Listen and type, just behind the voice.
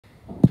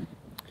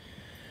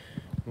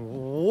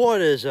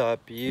What is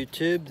up,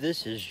 YouTube?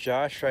 This is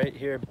Josh right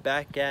here,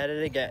 back at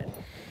it again.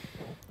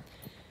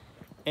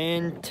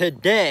 And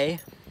today,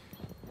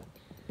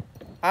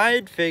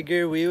 I'd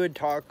figure we would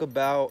talk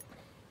about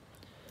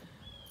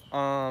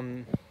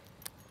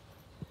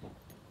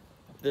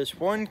this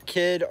one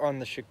kid on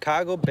the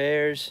Chicago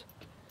Bears,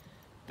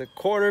 the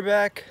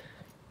quarterback,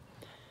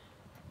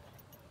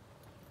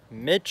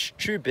 Mitch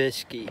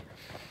Trubisky.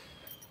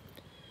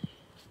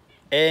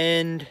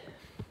 And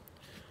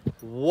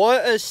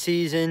what a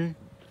season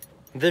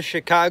the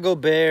Chicago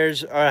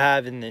Bears are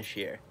having this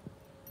year.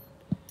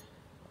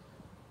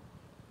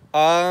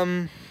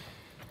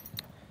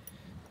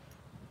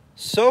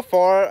 So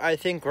far, I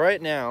think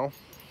right now,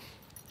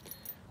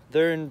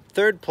 they're in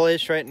third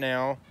place right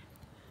now,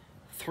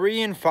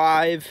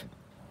 3-5.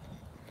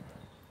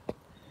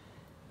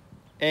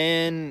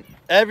 And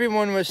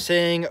everyone was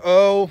saying,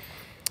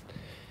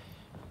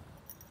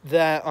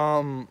 that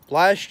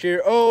last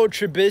year,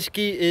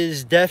 Trubisky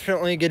is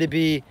definitely going to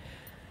be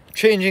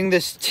changing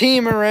this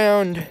team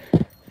around.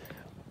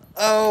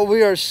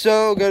 We are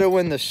so going to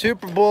win the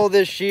Super Bowl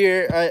this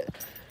year.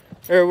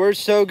 We're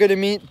so going to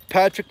meet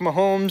Patrick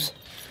Mahomes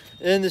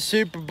in the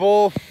Super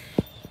Bowl.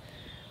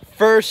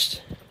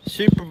 First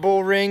Super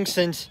Bowl ring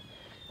since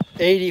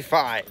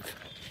 '85.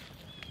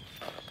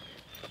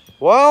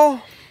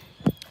 Well,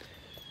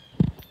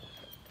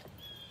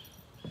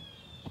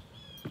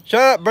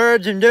 shut up,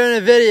 birds. I'm doing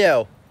a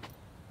video.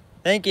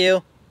 Thank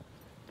you.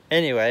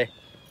 Anyway.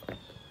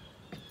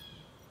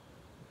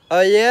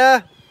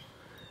 Yeah?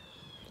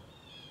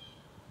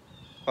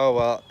 Oh,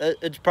 well.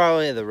 It's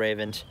probably the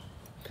Ravens.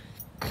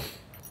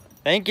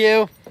 Thank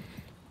you.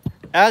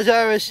 As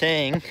I was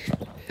saying,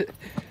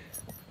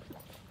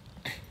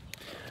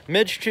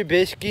 Mitch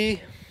Trubisky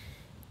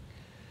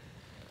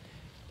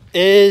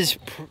is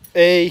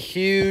a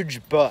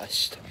huge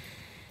bust.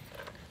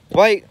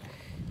 Like,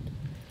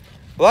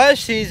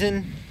 last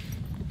season,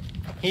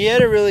 he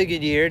had a really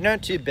good year.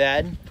 Not too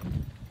bad.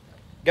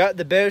 Got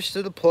the Bears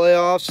to the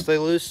playoffs. They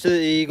lose to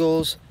the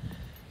Eagles.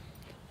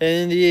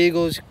 And the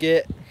Eagles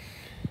get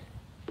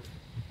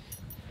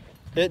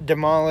it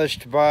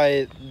demolished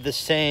by the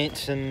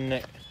Saints,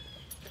 and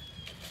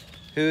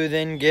who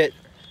then get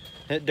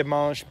it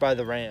demolished by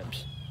the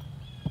Rams.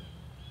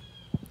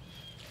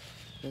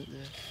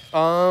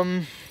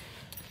 And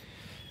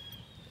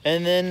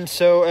then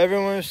so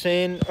everyone was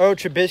saying,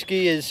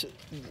 Trubisky is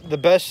the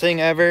best thing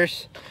ever,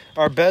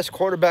 our best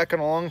quarterback in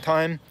a long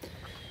time.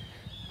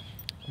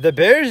 The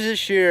Bears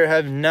this year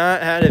have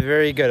not had a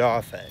very good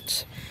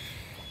offense.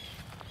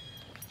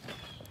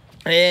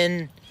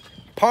 And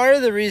part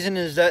of the reason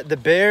is that the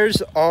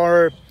Bears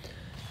are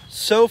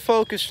so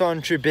focused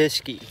on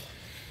Trubisky.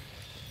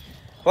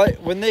 Like,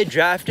 when they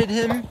drafted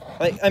him,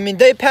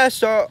 they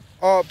passed up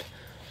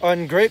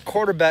on great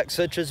quarterbacks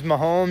such as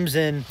Mahomes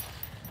and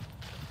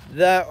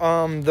that,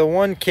 the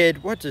one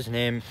kid, what's his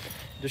name?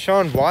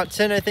 Deshaun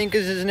Watson, I think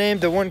is his name,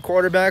 the one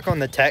quarterback on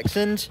the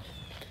Texans.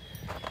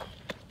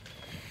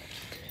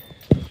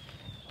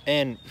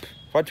 And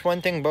what's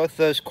one thing both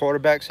those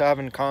quarterbacks have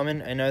in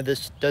common? I know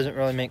this doesn't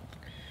really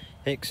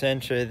make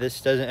sense, or this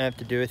doesn't have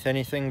to do with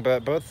anything,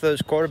 but both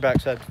those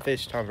quarterbacks have to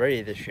face Tom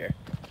Brady this year.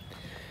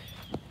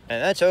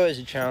 And that's always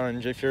a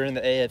challenge if you're in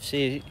the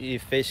AFC, you're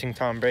facing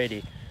Tom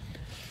Brady.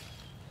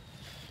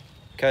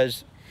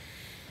 Because,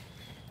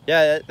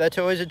 yeah, that's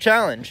always a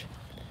challenge.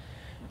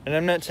 And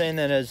I'm not saying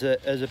that as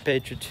a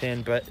Patriots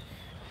fan, but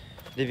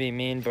to be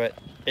mean, but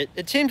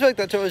it seems like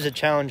that's always a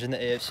challenge in the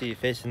AFC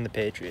facing the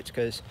Patriots,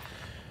 because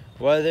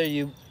whether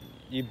you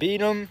beat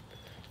them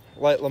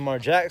like Lamar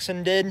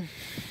Jackson did,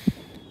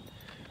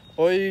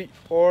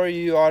 or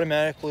you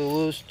automatically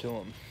lose to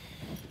them.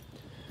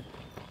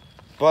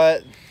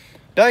 But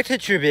back to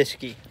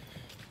Trubisky.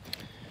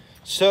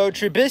 So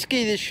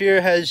Trubisky this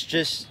year has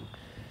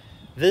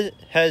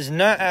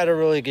not had a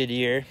really good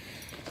year.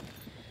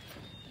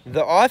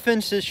 The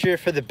offense this year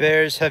for the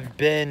Bears have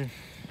been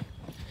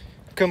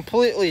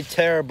completely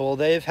terrible.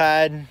 They've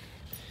had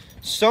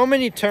so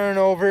many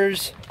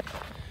turnovers.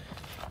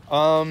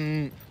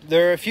 There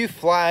are a few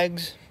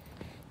flags.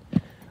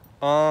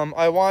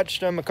 I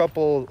watched them a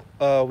couple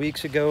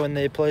weeks ago when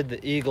they played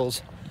the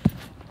Eagles.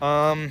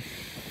 There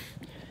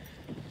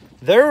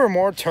were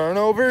more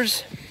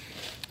turnovers.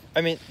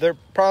 There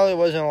probably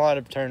wasn't a lot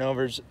of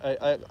turnovers.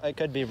 I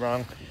could be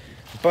wrong.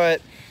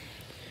 But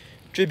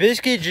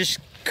Trubisky just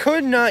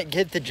could not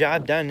get the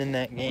job done in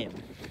that game.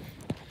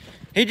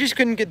 He just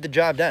couldn't get the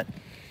job done.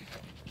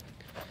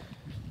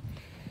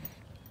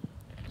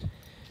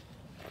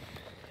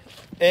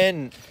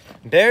 And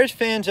Bears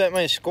fans at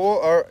my school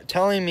are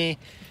telling me,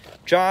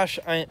 Josh,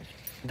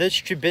 this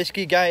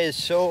Trubisky guy is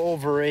so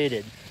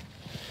overrated.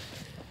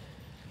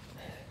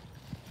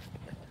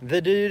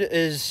 The dude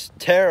is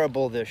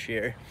terrible this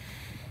year.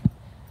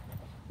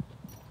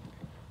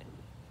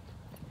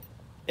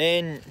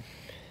 And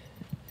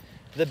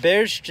the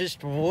Bears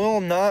just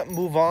will not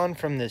move on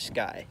from this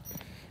guy.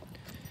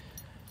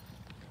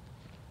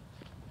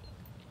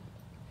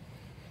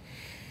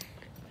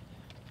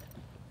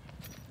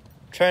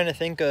 Trying to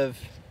think of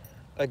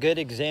a good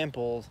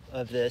example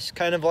of this.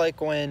 Kind of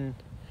like when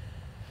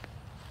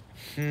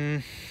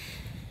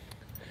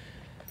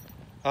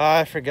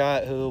I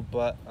forgot who,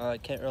 but I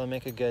can't really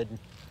make a good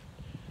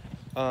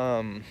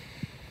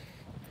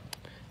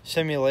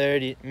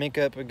make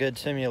up a good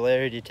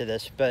similarity to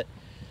this, but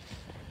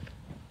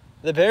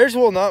the Bears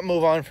will not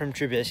move on from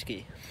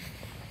Trubisky.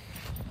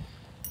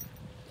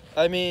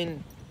 I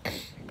mean,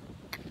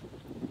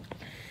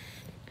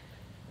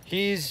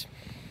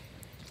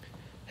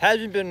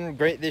 hasn't been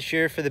great this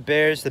year for the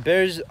Bears. The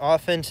Bears'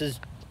 offense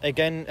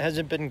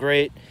hasn't been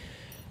great.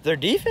 Their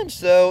defense,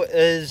 though,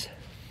 is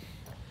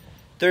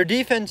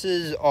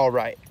all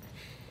right.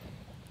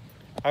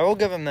 I will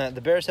give them that.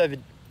 The Bears have a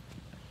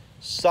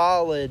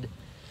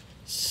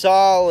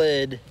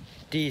solid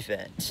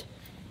defense.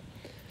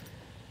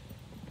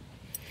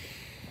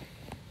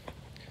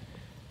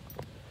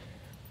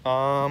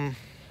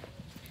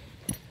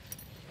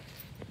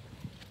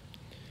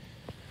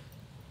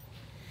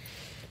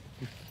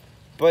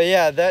 But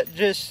yeah, that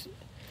just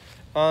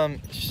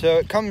so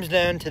it comes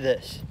down to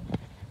this.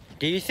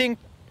 Do you think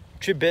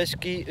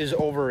Trubisky is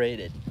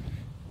overrated?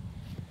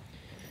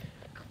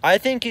 I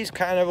think he's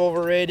kind of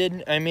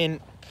overrated. I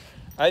mean,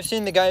 I've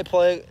seen the guy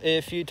play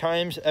a few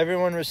times.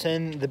 Everyone was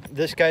saying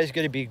this guy's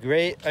going to be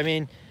great. I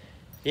mean,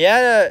 he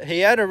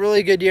had a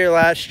really good year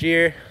last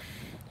year.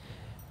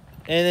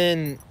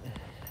 And then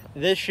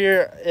this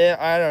year,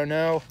 I don't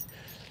know.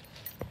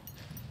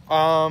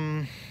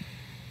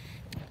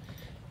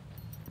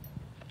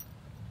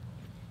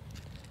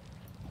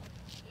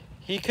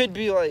 He could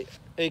be like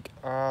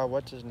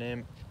what's his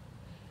name?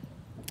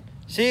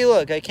 See,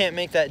 look, I can't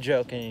make that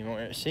joke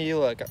anymore. See,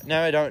 look,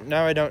 now I don't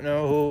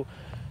know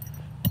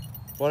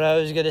what I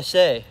was gonna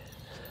say.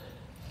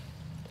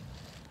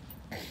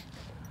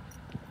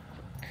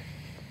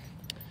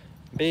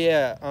 But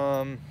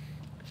yeah,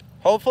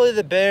 hopefully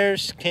the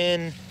Bears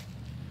can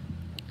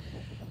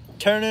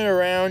turn it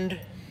around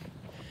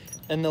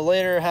in the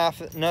later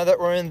half. Now that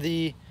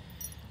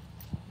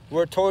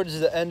we're towards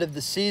the end of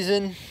the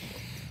season,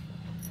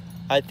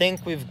 I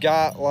think we've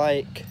got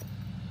like,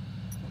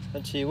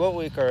 let's see, what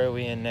week are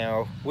we in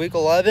now? Week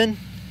 11?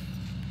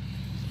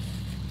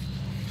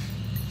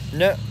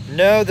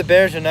 No, the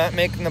Bears are not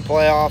making the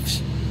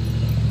playoffs.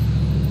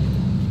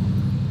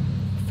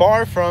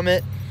 Far from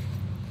it.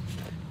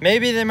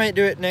 Maybe they might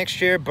do it next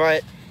year,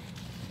 but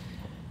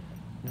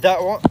the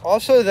other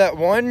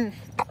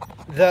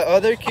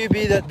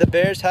QB that the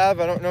Bears have,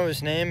 I don't know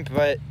his name,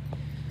 but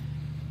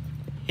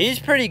he's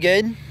pretty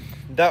good.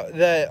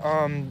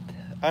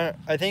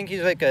 I think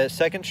he's like a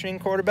second string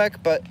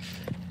quarterback, but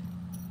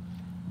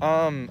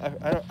I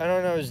don't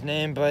know his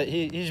name, but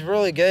he's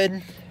really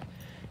good.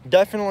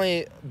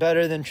 Definitely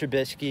better than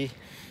Trubisky,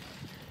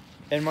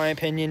 in my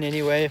opinion,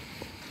 anyway.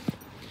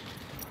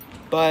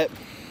 But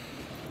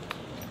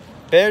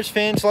Bears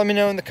fans, let me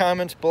know in the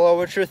comments below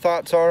what your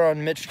thoughts are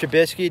on Mitch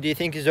Trubisky. Do you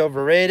think he's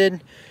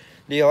overrated?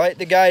 Do you like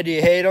the guy? Do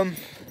you hate him?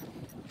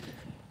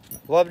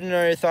 Love to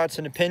know your thoughts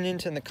and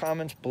opinions in the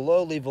comments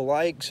below. Leave a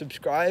like,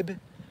 subscribe.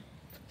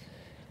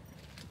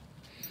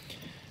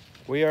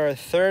 We are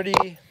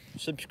 30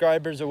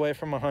 subscribers away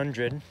from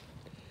 100.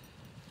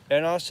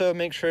 And also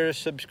make sure to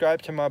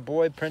subscribe to my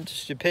boy Prince of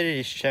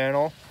Stupidity's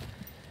channel.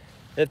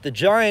 If the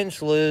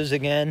Giants lose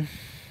again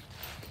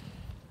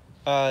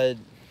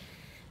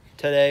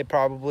today,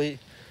 probably,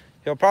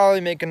 he'll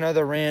probably make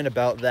another rant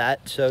about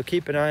that. So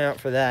keep an eye out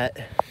for that.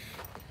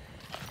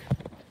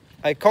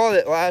 I called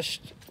it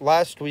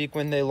last week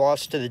when they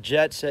lost to the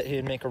Jets that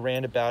he'd make a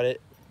rant about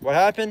it. What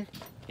happened?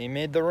 He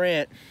made the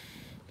rant.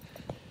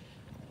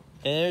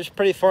 And it was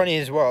pretty funny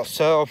as well.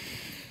 So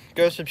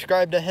go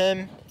subscribe to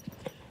him.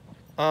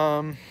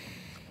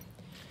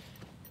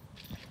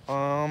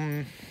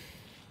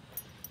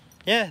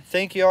 Yeah,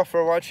 thank you all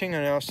for watching,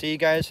 and I'll see you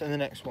guys in the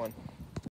next one.